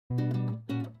Good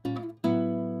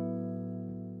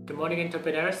morning,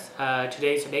 entrepreneurs.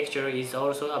 Today's lecture is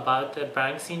also about the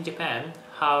banks in Japan.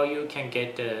 How you can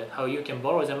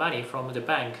borrow the money from the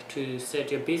bank to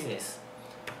start your business.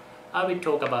 I will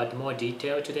talk about more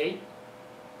detail today.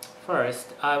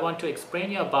 First, I want to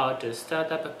explain you about the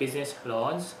startup business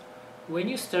loans. When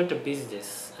you start a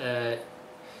business,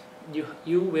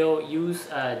 you will use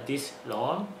this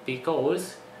loan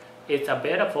because it's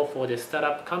available for the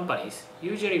startup companies.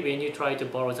 Usually when you try to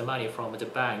borrow the money from the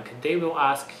bank, they will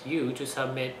ask you to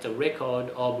submit the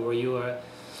record of your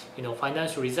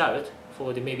financial result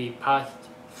for the maybe past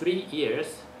 3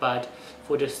 years. But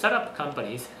for the startup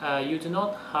companies, you do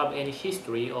not have any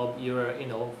history of your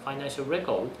financial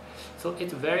record, so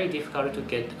it's very difficult to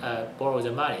get borrow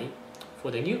the money for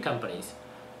the new companies.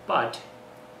 But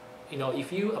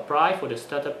if you apply for the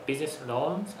startup business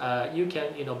loans, you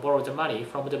can borrow the money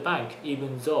from the bank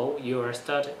even though you are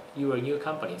new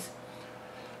companies.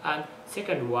 And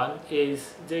second one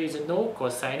is there is no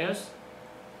cosigners.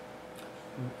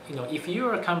 If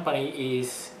your company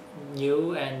is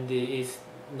new and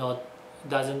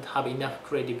doesn't have enough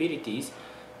credibilities,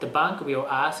 the bank will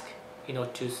ask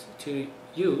to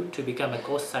you to become a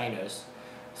cosigners.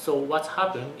 So what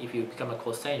happens if you become a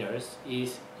cosigners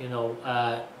is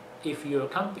if your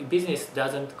business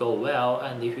doesn't go well,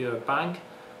 and if your bank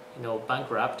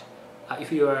bankrupt,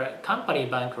 if your company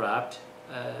bankrupt,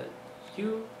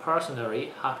 you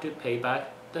personally have to pay back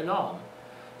the loan.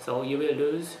 So you will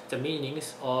lose the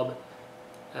meanings of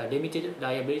limited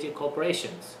liability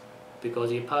corporations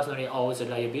because you personally owe the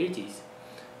liabilities.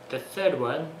 The third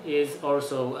one is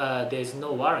also there's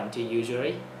no warranty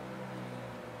usually.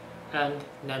 And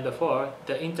number 4,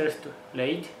 the interest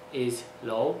rate is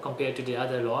low compared to the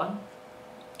other loan.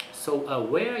 So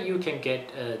where you can get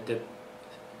the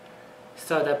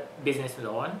startup business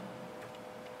loan,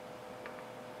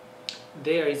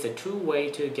 there is a two way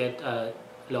to get a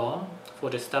loan for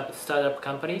the startup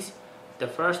companies. The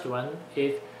first one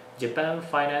is Japan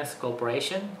Finance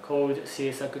Corporation, called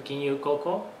Seisaku Kinyu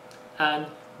Koko, and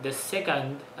the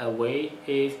second way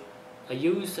is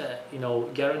use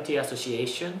guarantee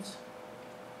associations.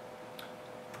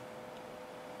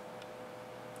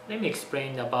 Let me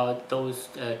explain about those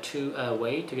two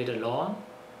ways to get a loan.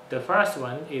 The first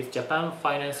one is Japan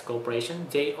Finance Corporation.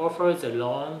 They offer the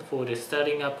loan for the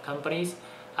starting up companies,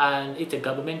 and it's a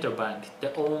governmental bank.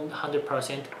 They owned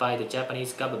 100% by the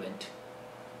Japanese government.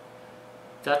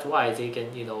 That's why they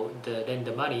can lend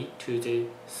the money to the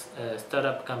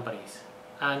startup companies.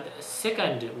 And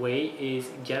second way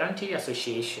is guarantee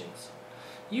associations.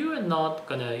 You are not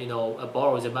gonna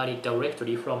borrow the money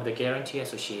directly from the guarantee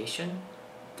association.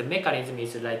 The mechanism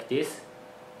is like this.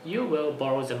 You will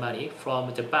borrow the money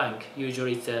from the bank,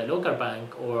 usually it's a local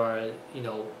bank or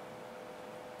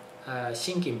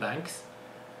sinking banks,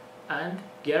 and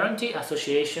guarantee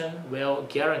association will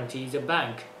guarantee the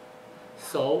bank,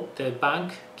 so the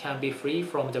bank can be free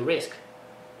from the risk,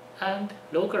 and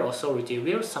local authority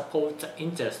will support the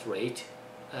interest rate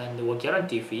and will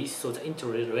guarantee fees, so the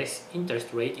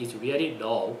interest rate is really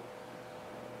low.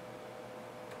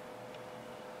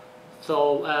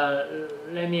 So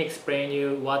let me explain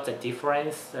you what the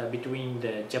difference between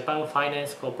the Japan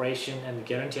Finance Corporation and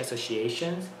Guarantee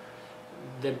Associations.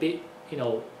 The biggest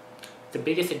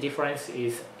difference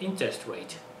is interest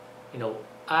rate.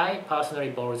 I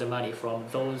personally borrow the money from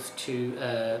those two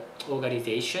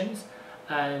organizations,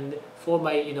 and for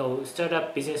my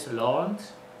startup business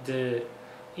loans, the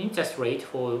interest rate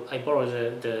for I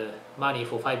borrowed the money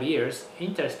for 5 years.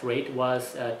 Interest rate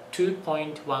was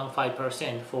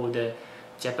 2.15% for the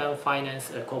Japan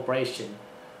Finance Corporation.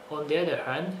 On the other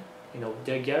hand,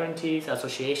 the guarantees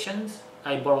associations,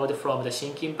 I borrowed from the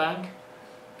sinking bank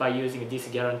by using this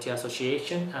guarantee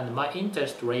association, and my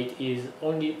interest rate is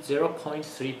only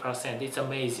 0.3%. It's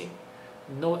amazing.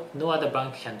 No other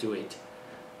bank can do it.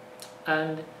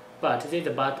 But there's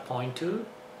a bad point too.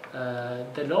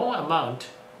 The loan amount,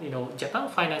 Japan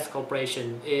Finance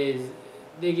Corporation they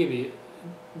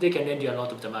can lend you a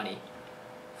lot of the money.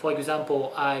 For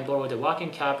example, I borrowed the working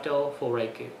capital for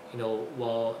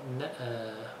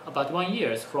about 1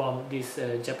 year from this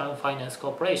Japan Finance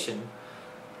Corporation.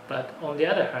 But on the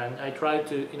other hand, I tried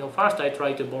to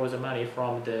borrow the money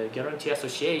from the Guarantee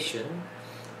Association,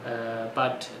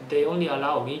 but they only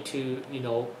allow me to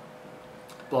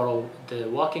borrow the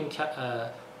working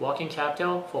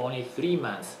capital for only 3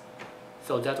 months.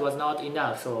 So that was not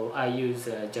enough, so I use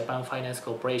Japan Finance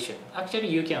Corporation. Actually,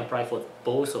 you can apply for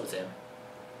both of them.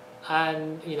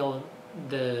 And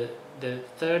the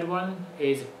third one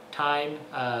is time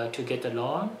to get a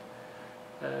loan.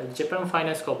 Japan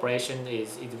Finance Corporation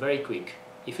is very quick.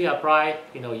 If you apply,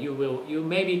 you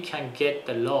maybe can get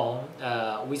the loan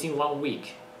within 1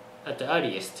 week at the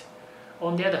earliest.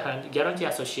 On the other hand, guarantee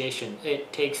association,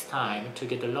 it takes time to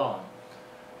get the loan.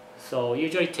 So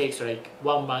usually it takes like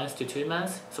 1 month to 2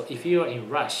 months. So if you are in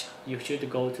rush, you should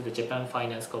go to the Japan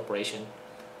Finance Corporation.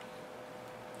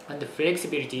 And the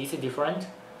flexibility is different.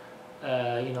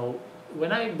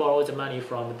 When I borrow the money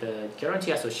from the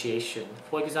guarantee association,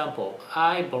 for example,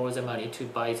 I borrow the money to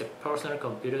buy the personal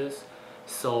computers.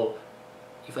 So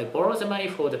if I borrow the money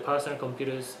for the personal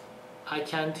computers, I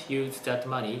can't use that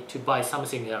money to buy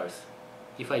something else.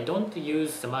 If I don't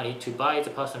use the money to buy the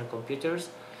personal computers,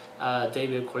 they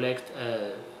will collect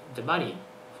the money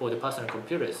for the personal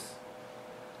computers.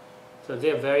 So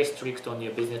they are very strict on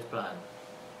your business plan.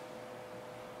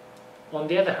 On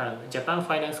the other hand, Japan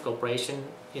Finance Corporation,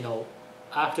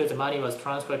 after the money was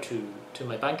transferred to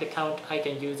my bank account, I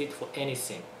can use it for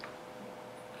anything.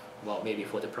 Well, maybe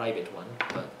for the private one,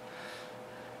 but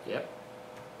yeah.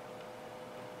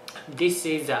 This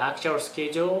is the actual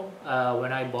schedule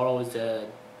when I borrow the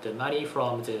money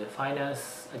from the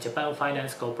Japan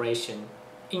Finance Corporation.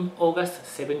 In August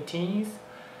 17th,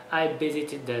 I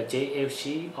visited the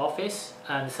JFC office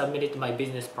and submitted my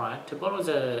business plan. To borrow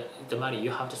the money,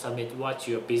 you have to submit what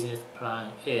your business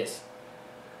plan is.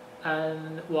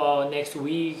 And well, next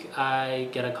week I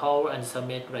get a call and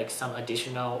submit like some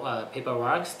additional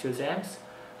paperwork to them.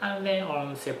 And then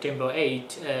on September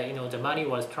 8th, the money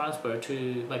was transferred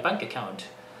to my bank account.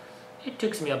 It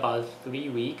took me about 3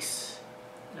 weeks,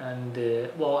 and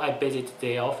well, I visited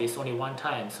the office only one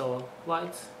time, so well,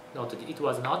 it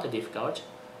was not difficult.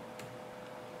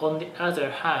 On the other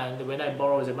hand, when I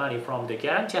borrowed the money from the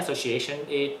Guarantee Association,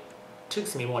 it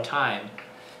took me more time,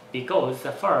 because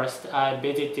first I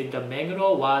visited the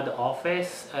Meguro Ward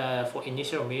office for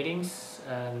initial meetings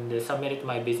and submitted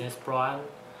my business plan.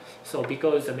 So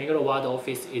because the Meguro Ward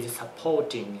office is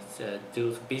supporting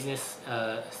those business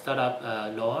startup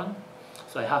loan,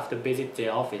 so I have to visit the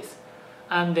office.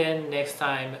 And then next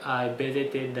time I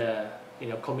visited the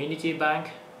community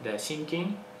bank, the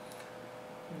Shinkin.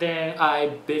 Then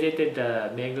I visited the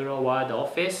Meguro Ward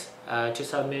office to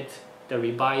submit the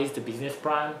revised business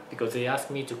plan, because they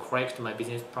asked me to correct my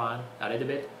business plan a little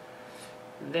bit.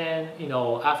 Then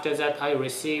after that I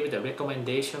received the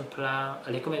recommendation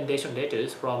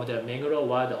letters from the Meguro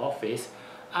Ward office,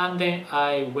 and then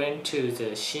I went to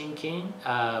the Shinkin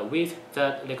with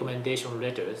that recommendation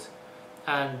letters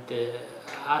and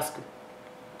ask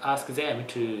them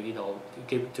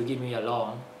to give me a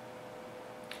loan.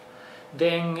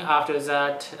 Then after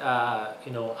that,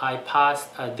 I passed.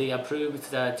 They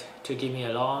approved that to give me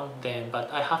a loan.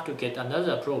 But I have to get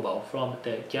another approval from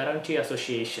the Guarantee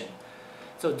Association.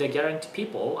 So the guarantee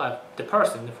people, the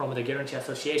person from the Guarantee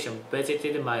Association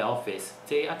visited my office.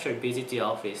 They actually visit the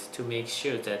office to make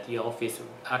sure that your office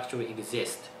actually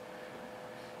exists.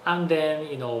 And then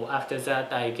after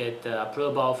that I get the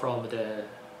approval from the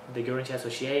Guarantee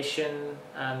Association,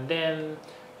 and then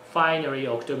finally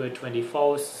October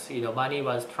 24th, money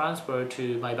was transferred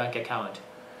to my bank account.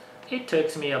 It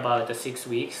took me about 6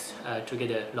 weeks to get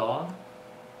a loan,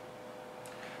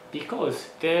 because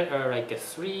there are like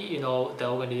three the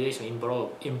organization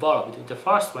involved. The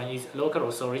first one is local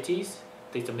authorities,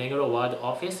 the Meguro Ward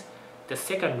office. The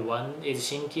second one is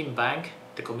Shinkin Bank,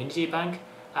 the community bank,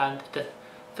 and the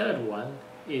third one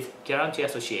is Guarantee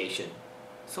Association.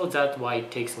 So that's why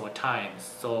it takes more time.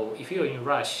 So if you're in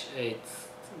rush, it's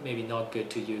maybe not good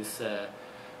to use a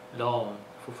loan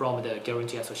from the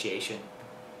Guarantee Association.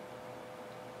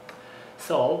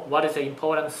 So what is the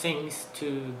important things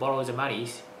to borrow the money?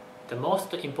 The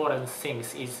most important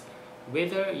things is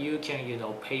whether you can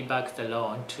pay back the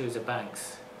loan to the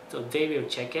banks. So they will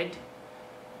check it,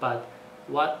 but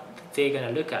what they're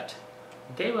gonna look at?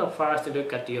 They will first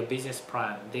look at your business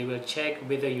plan. They will check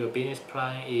whether your business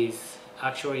plan is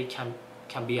actually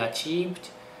can be achieved,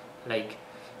 like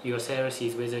your sales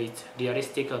is whether it's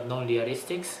realistic or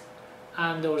non-realistic.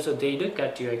 And also they look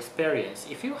at your experience.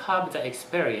 If you have the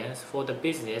experience for the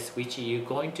business which you're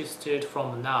going to start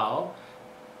from now,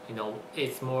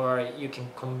 it's more, you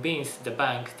can convince the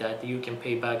bank that you can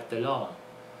pay back the loan.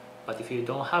 But if you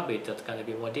don't have it, that's going to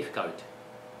be more difficult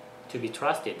to be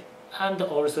trusted. And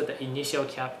also the initial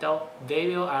capital, they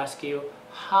will ask you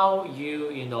how you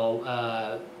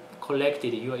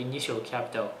collected your initial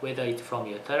capital, whether it's from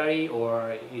your salary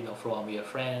or from your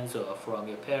friends or from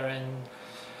your parents,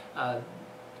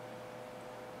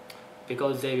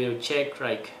 because they will check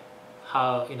like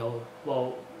how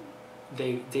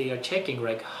they are checking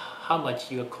like how much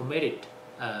you are committed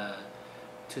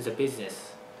to the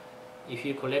business. If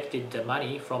you collected the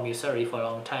money from your salary for a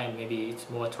long time, maybe it's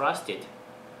more trusted.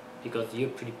 because you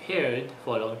prepared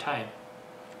for a long time.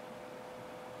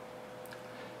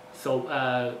 So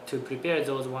to prepare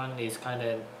those one is kind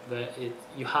of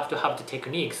you have to have the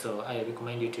technique. So I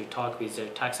recommend you to talk with a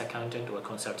tax accountant or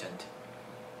consultant.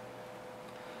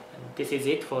 And this is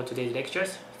it for today's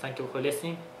lectures. Thank you for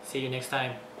listening. See you next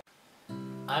time.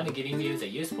 I'm giving you the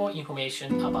useful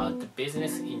information about the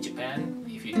business in Japan.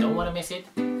 If you don't want to miss it,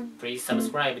 please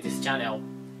subscribe this channel.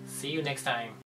 See you next time.